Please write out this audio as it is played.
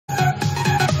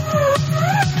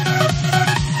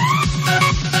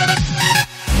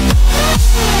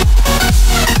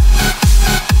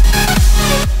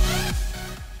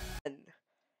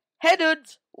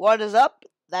what is up?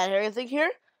 That hairy thing here.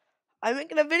 I'm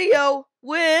making a video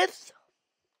with.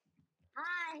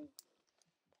 Hi.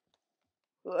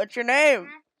 What's your name?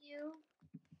 Matthew.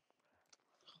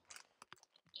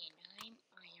 And I'm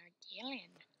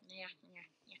Dylan. Yeah.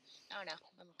 Oh no,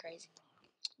 I'm crazy.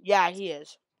 Yeah, he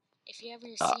is. If you ever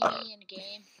see me in a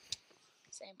game,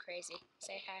 say I'm crazy.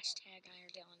 Say hashtag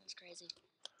Dylan is crazy.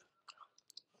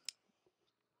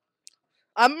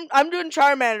 I'm doing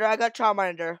Charmander. I got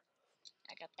Charmander.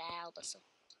 I got the Bulbasaur.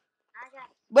 I got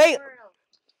Wait. Squirtle.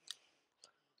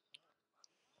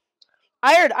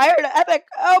 Iron, Epic.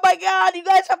 Oh my God, you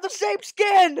guys have the same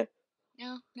skin.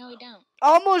 No, we don't.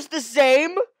 Almost the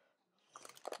same.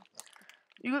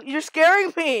 You're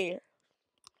scaring me.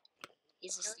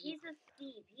 He's a No, Steve.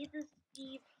 He's a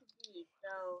Steve.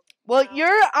 So. Well,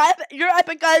 your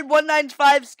Epic Guy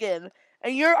 195 skin,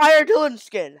 and your Iron Dylan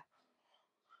skin.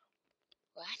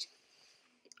 What?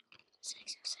 This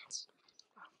makes no sense.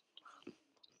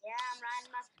 Yeah, I'm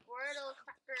riding my Squirtle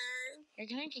cracker. You're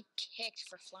gonna get kicked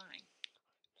for flying.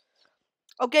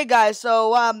 Okay, guys.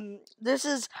 So this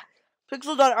is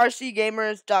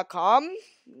pixel.rcgamers.com.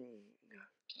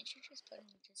 Can't you just put in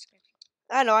the description?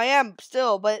 I know I am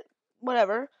still, but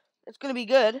whatever. It's gonna be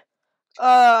good.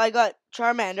 I got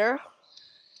Charmander.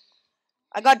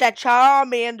 I got that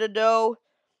Charmander though.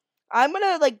 I'm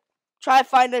gonna try to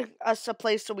find us a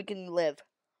place so we can live.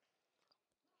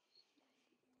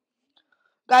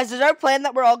 Guys, is our plan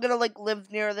that we're all gonna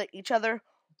live near each other?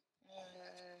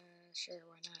 Sure,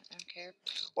 why not? I don't care.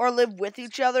 Or live with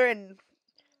each other and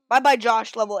bye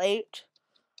Josh, level 8.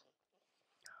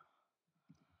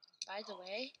 By the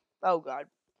way, Oh God.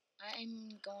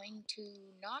 I'm going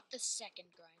to not the second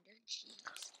grinder.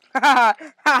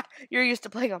 Jeez. You're used to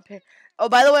playing on Oh,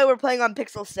 by the way, we're playing on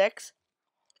Pixel 6.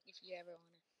 If you ever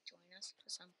want to join us for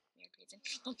some weird reason.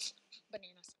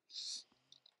 Bananas.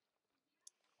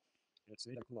 It's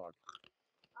 8 o'clock.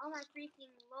 Oh my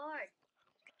freaking lord.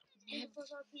 Beautiful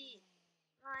puppy.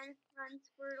 Run,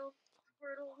 Squirtle,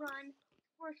 run,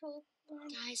 Squirtle, run.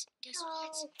 Guys, guess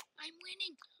what? I'm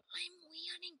winning.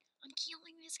 I'm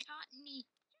killing this cottony.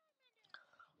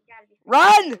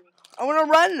 Run! I want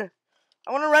to run.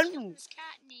 I want to run. Kill this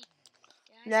cottony.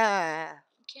 Guys, Nah.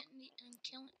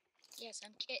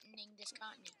 I'm kittening this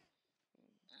cottony.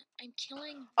 I'm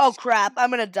killing. Oh crap! I'm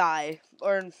gonna die,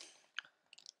 or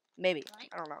maybe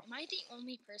I don't know. Am I the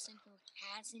only person who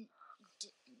hasn't?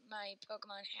 My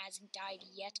Pokemon hasn't died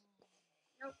yet.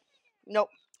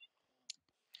 Nope.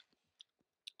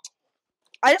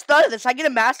 I just thought of this. I get a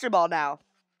Master Ball now.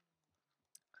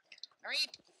 Hurry!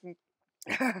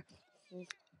 Oh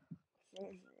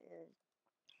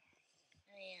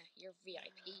yeah, you're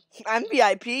VIP. I'm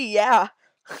VIP. Yeah.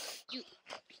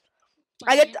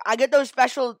 I get those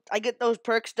special. I get those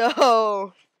perks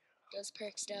though. Those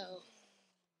perks though.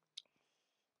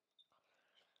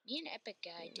 Me and Epic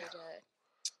Guy did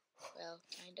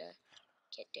kinda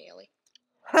get daily.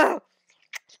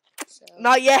 So,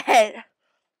 Not yet.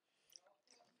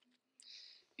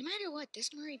 no matter what, this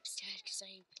Mareep's dead because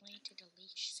I planted a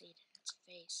leech seed in its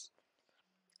face.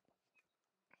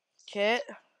 Kit.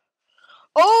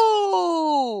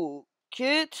 Oh,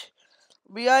 Kit.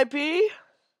 VIP.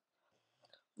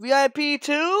 VIP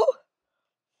 2.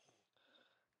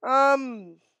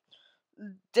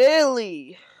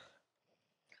 Daily.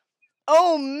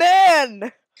 Oh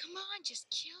man. Come on, just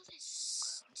kill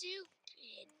this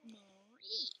stupid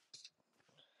Mareep.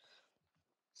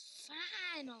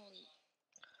 Finally.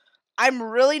 I'm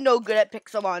really no good at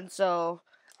Pixelmon, so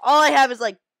all I have is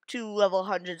 2 level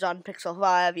 100s on Pixel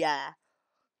 5. Yeah,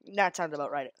 that sounds about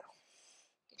right.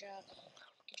 Good job.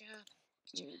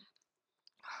 You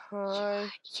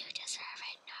deserve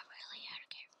it. Not really. I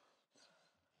don't care.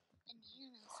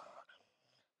 Bananas.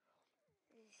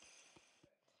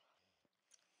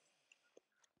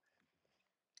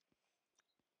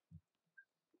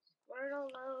 Squirtle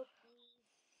low,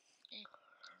 please.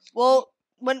 Well,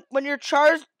 when your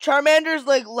Charmander's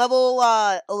level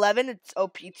 11, it's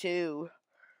OP 2.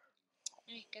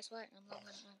 Hey, guess what? I'm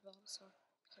leveling my Bulbasaur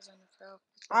because I'm a pro.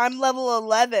 I'm level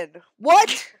 11.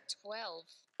 What? 12.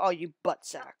 Oh, you butt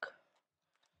sack.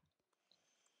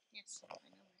 Yes, I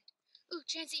know, right? Ooh,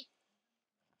 Chansey!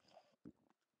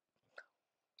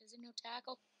 Does it no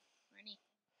tackle? Or any?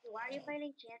 Why are you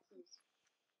fighting Chances?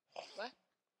 What?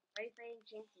 Why are you fighting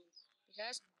Chances?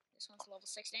 Because this one's level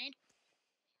 16.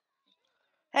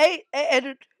 Hey,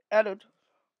 edit. And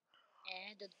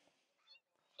hey,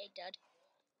 dud.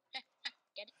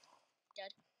 Get it?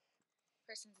 Dud.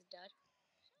 Person's a dud.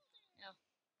 Oh,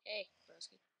 hey,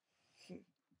 broski.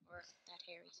 Or that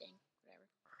hairy thing, whatever.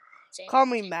 Same Call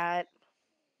me thing. Matt.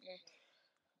 Yeah.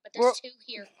 But there's 2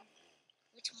 here.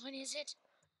 Which one is it?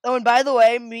 Oh, and by the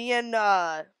way, me and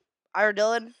our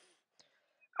Dylan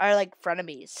are like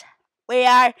frenemies. We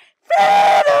are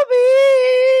frenemies.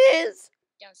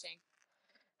 Don't sing.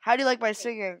 How do you like my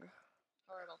singing?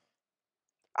 Horrible.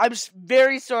 I'm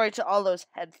very sorry to all those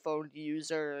headphone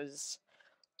users.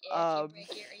 If you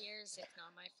break your ears, it's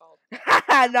not my fault.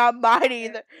 Not mine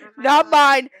either. Not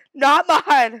mine. Not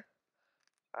mine.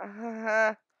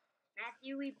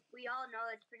 Matthew, we all know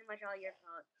it's pretty much all your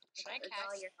fault. Should I It's all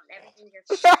cast? your fault. Everything's your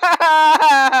fault.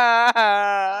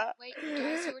 Oh, wait, the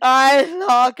guys who were I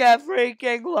suck at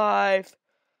freaking life.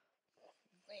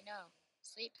 Wait, no.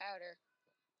 Sleep powder.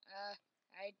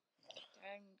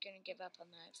 I'm gonna give up on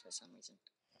that for some reason.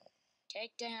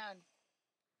 Take down.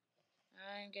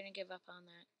 I'm gonna give up on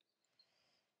that.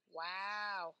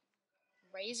 Wow.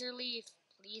 Razor leaf,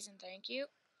 please and thank you.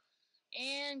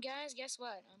 And guys, guess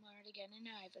what? I'm already getting an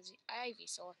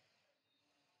Ivysaur.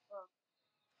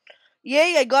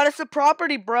 Yay, I got us a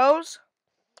property, bros.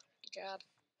 Good job.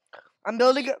 I'm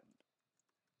building a...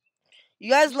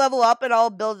 You guys level up and I'll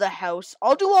build the house.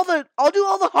 I'll do all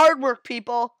the hard work,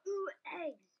 people. Ooh,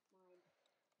 eggs.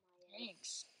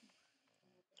 Thanks.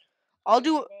 I'm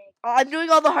doing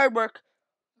all the hard work.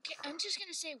 Okay, I'm just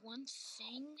gonna say one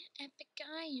thing, Epic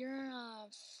Guy. You're a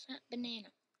fat banana.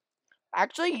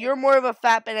 Actually, you're more of a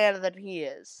fat banana than he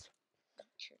is.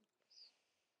 True.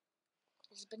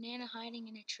 There's a banana hiding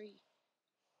in a tree.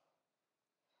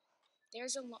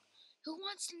 There's a lot. Who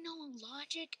wants to know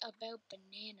logic about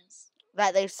bananas?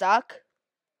 That they suck?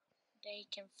 They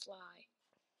can fly.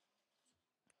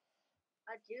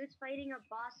 A dude's fighting a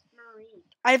boss marine.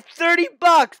 I have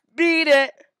 $30. Beat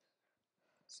it.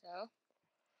 So?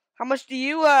 How much do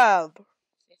you have? 50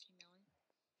 million.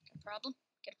 Got a problem?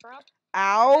 Get a problem?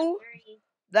 Ow.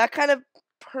 That kind of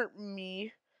hurt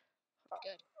me.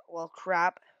 Good. Well,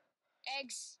 crap.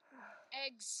 Eggs.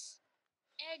 Eggs.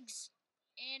 Eggs.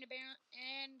 And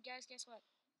guys, guess what?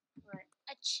 What?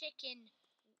 A chicken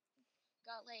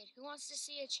got laid. Who wants to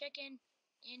see a chicken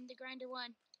in the grinder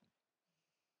one?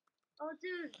 Oh,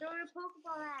 dude, throw a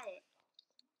Pokeball at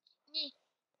it.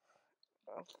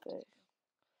 Okay.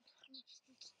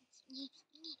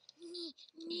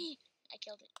 I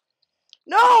killed it.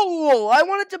 No! I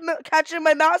wanted to catch it in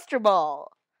my Master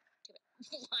Ball.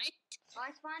 What? Oh,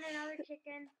 I spawned another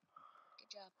chicken. Good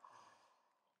job.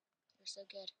 You're so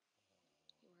good.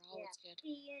 You were always good.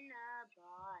 Being a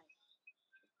boss.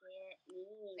 Get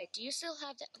me. Wait, do you still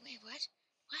have that? Wait, what?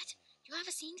 What? You have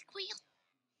a Cyndaquil?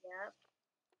 Yep.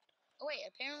 Oh wait,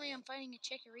 apparently I'm fighting a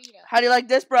Chikorita. How do you like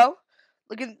this, bro?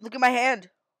 Look at my hand.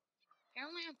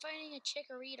 Apparently I'm fighting a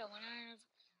Chikorita when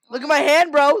Look at my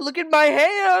hand, bro. Look at my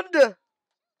hand.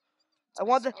 I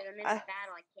want the. Dude, I'm in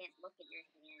battle. I can't look at your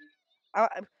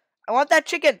hand. I want that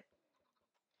chicken.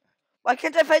 Why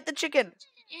can't I fight the chicken?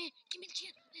 Give me the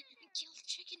chicken. Kill the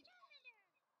chicken.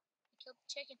 Kill the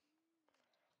chicken.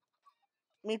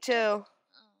 Me too. Oh. I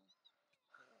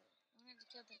wanted to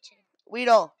kill that chicken.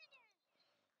 Weedle.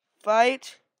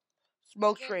 Fight.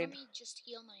 Smoke Okay, train. let me just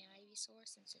heal my Ivysaur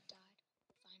since it died.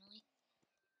 Finally.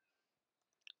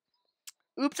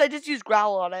 Oops, I just used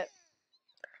growl on it.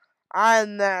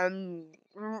 And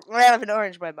I have an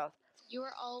orange in my mouth. You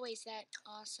were always that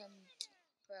awesome,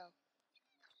 bro.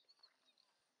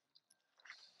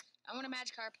 I want a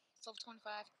Magikarp. It's level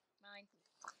 25. Mine.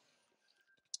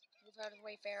 Move out of the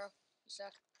way, Pharaoh. You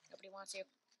suck. Nobody wants you.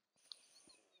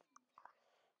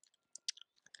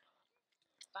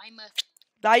 Bima.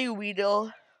 Die, you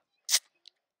Weedle.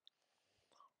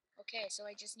 Okay, so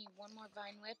I just need one more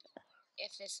Vine Whip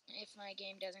if my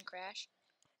game doesn't crash.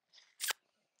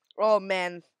 Oh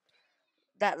man,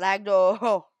 that lagged.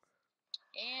 Oh.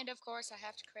 And of course, I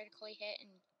have to critically hit and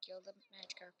kill the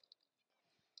Magikarp.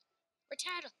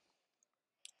 Rattata.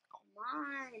 Come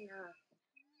on.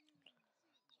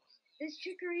 This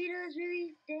Chikorita is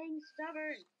really dang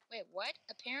stubborn. Wait, what?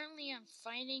 Apparently, I'm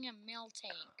fighting a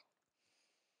Miltank.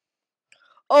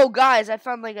 Oh, guys, I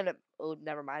found like a. Oh,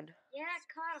 never mind. Yeah,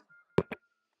 caught him.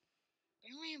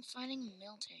 Apparently, I'm fighting a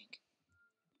Miltank.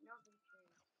 No,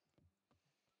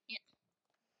 Yeah.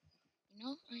 You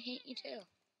know, I hate you too.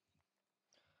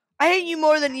 I hate you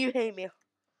more than you hate me. I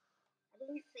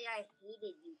didn't say I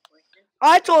hated you, person.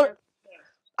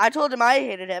 I told him I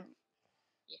hated him.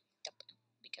 Yeah,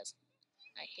 because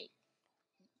I hate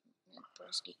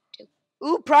Broski too.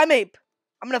 Ooh, Primeape.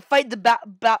 I'm gonna fight the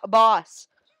boss.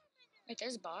 Wait,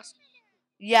 there's a boss.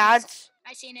 Yeah, it's.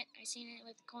 I seen it. I seen it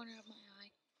with the corner of my eye.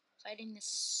 Fighting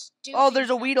this stupid. Oh, there's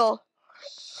a Weedle.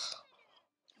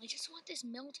 I just want this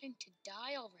Miltank to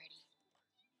die already.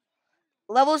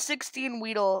 Level 16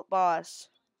 Weedle boss.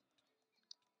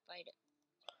 Fight it.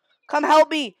 Come help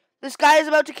me. This guy is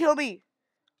about to kill me.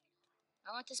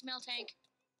 I want this milk tank.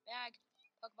 Bag.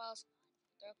 Pokeballs.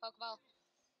 Throw a Pokeball. I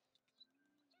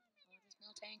want this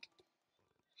milk tank.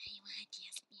 I want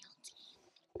this milk tank.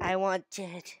 I want it. I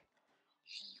want it.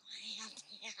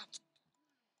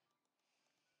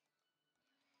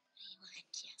 I want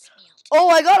this milk tank. Oh,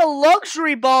 I got a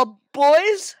luxury ball,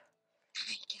 boys.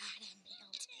 I got a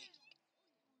milk tank.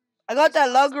 I got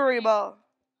that luxury ball.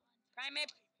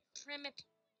 Primip. Primip.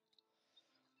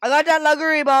 I got that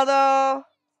luxury ball, though.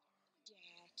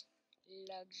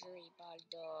 That luxury ball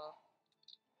door.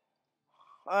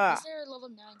 Ah. Is there a level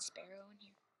 9 Sparrow in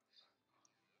here?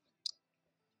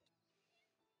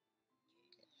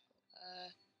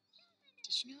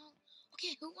 Did you know?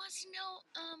 Okay, who wants to know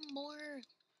more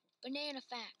banana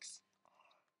facts?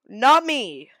 Not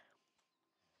me.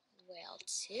 Well,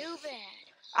 too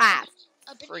bad. Ah,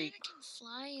 A banana freak. can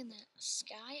fly in the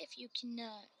sky if you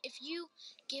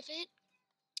give it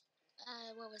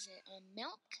what was it?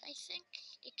 Milk, I think.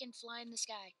 It can fly in the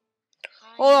sky.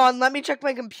 Hold on, let me check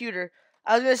my computer.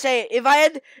 I was gonna say, if I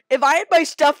had my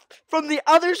stuff from the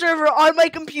other server on my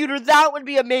computer, that would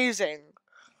be amazing.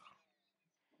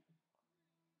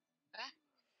 Huh?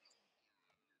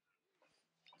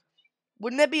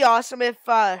 Wouldn't it be awesome if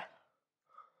Sure,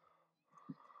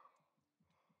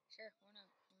 why not?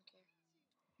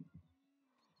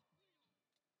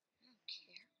 I don't care. I don't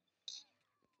care.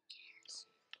 Who cares?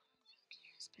 Who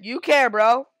cares? you care, bro?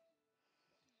 No, I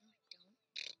don't.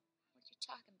 What are you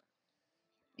talking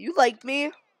about? You like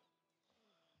me.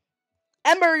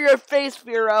 Ember your face,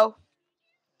 Firo.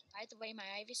 By the way, my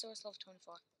Ivysaur is level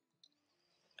 24.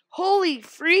 Holy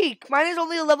freak! Mine is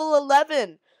only a level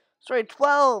 11. Sorry,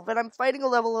 12, and I'm fighting a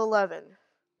level 11.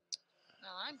 No,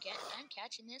 I'm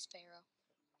catching this Pharaoh.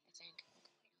 I think.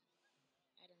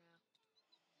 I don't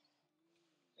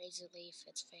know. Razor leaf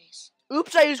its face.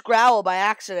 Oops, I used growl by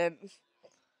accident. Joke.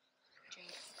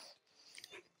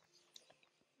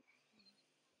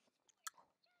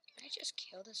 Can I just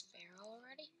kill this Pharaoh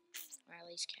already? Or at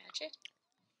least catch it?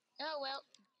 Oh well.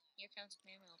 Here comes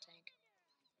my milk tank.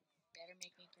 Better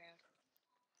make me proud.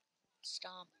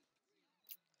 Stomp.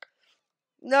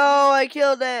 No, I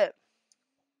killed it.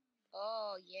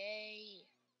 Oh, yay.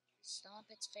 Stomp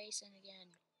its face in again.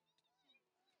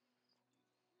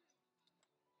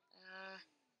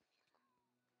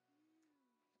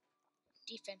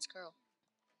 Defense curl.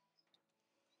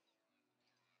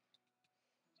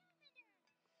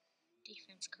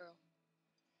 Defense curl.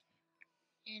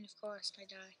 And of course, I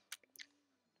die.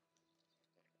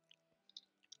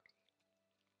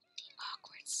 The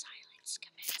awkward silence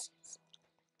commences.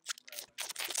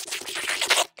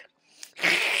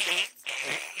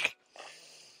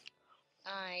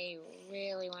 I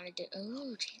really wanted to.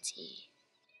 Ooh, Chansey.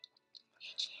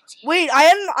 Hey, Chansey. Wait, I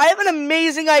have an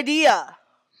amazing idea.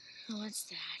 What's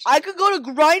that? I could go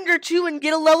to Grinder 2 and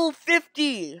get a level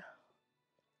 50.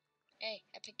 Hey,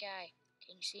 epic guy.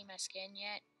 Can you see my skin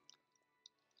yet?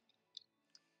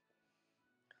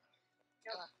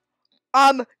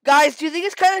 Guys, do you think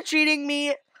it's kind of cheating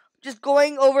me just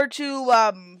going over to,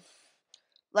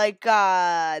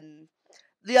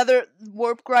 the other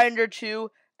Warp Grinder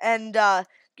 2 and,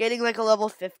 getting, like, a level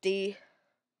 50?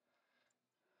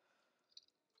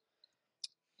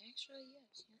 Actually,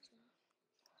 yes.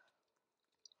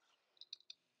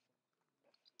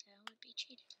 That would be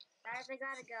cheating. Guys, I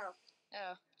gotta go.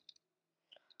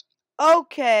 Oh,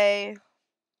 Okay.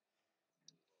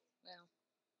 well.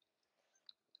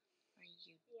 Are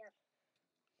you?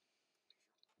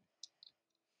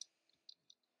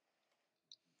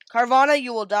 Yep. Carvana,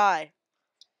 you will die.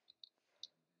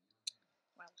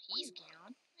 Well, he's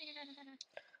gone.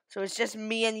 So it's just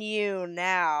me and you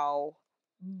now.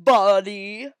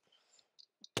 Buddy.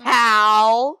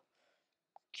 Pal.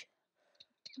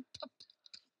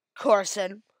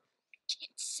 Corson.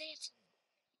 Can't say it.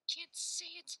 Can't say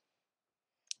it.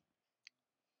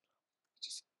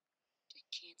 I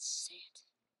can't say it.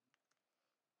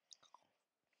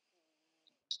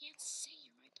 Can't say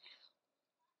you're my pal.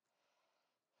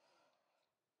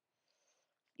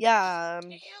 Yeah, Pal? Are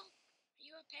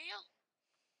you a pal?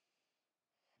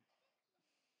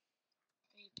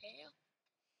 Are you pale?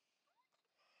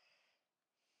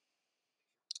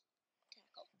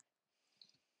 Tackle.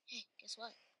 Hey, guess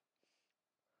what?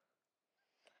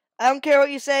 I don't care what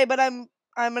you say, but I'm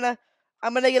gonna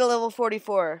get a level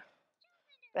 44.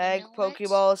 Bag, You know what?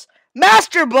 Pokeballs.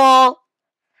 Master Ball! What?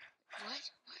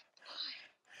 Why?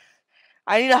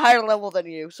 I need a higher level than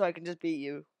you, so I can just beat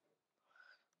you.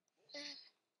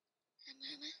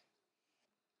 Mama.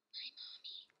 My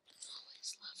mommy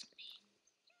always loved me.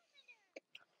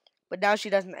 But now she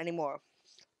doesn't anymore.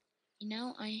 You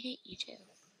know, I hate you too.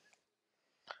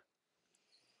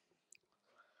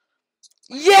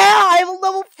 Yeah, I have a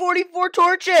level 44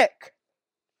 Torchic.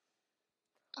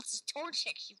 That's a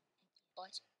Torchic, you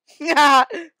butt. Yeah,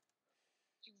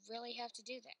 You really have to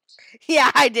do that.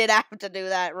 yeah, I did have to do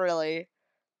that, really.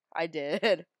 I did.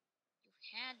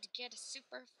 You had to get a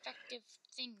super effective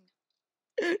thing.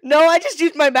 No, I just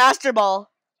used my Master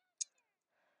Ball.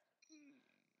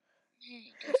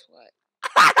 Hey, guess what?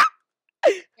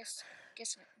 Guess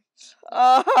what? Guess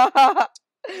what?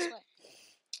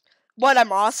 What,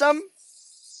 I'm awesome?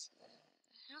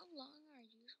 How long are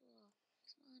usual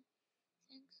Pixelmon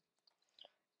things?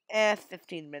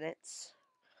 15 minutes.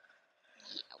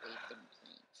 Yeah, we've been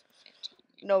playing for 15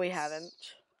 minutes. No, we haven't.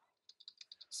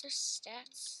 Is there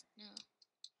stats? No.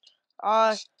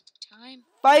 Time?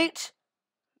 Fight?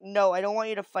 No, I don't want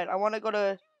you to fight. I want to go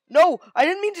to... No, I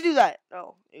didn't mean to do that.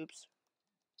 Oh, oops.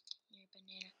 You're a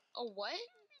banana. Oh, what?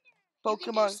 You can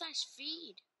do Pokemon.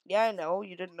 /feed. Yeah, I know.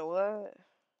 You didn't know that.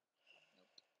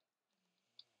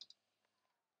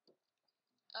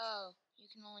 Oh, you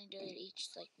can only do it each,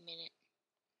 minute.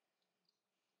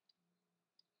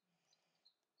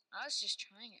 I was just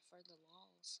trying it for the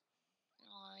lols. And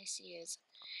all I see is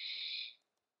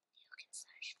you can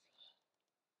 /feed.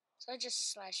 So I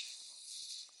just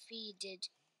 /feed did.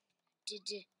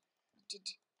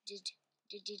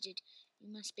 You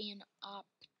must be an op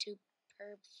to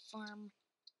perform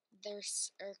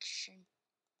this action.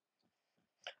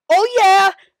 Oh,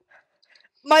 yeah!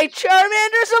 My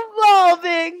Charmander's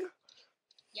evolving!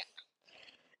 Yeah.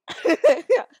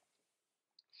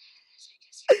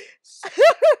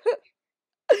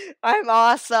 I'm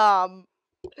awesome.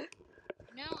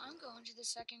 Now I'm going to the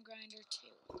second grinder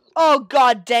too. Oh,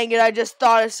 god dang it. I just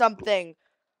thought of something.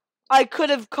 I could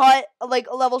have caught, a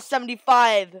level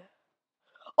 75.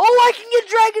 Oh, I can get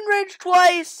Dragon Rage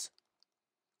twice!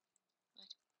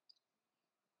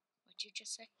 What'd you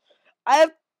just say? I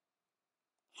have...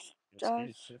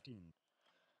 Speed 15.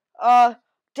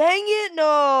 Dang it,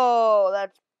 no!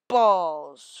 That's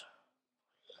balls.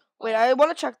 Wait, I want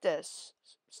to check this.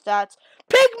 Stats.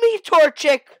 Pygmy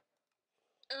Torchic!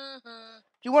 Uh-huh.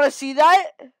 Do you want to see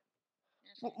that? Okay.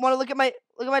 Want to look at my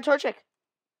Torchic?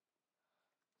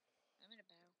 I'm in a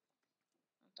battle.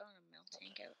 I'm throwing a milk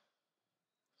tank out.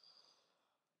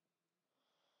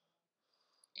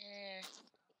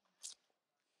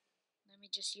 Let me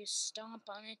just use stomp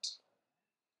on it.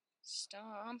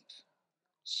 Stomp.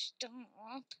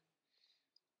 Stomp.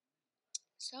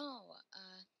 So, how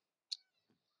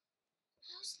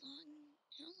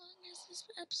long has this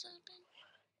episode been?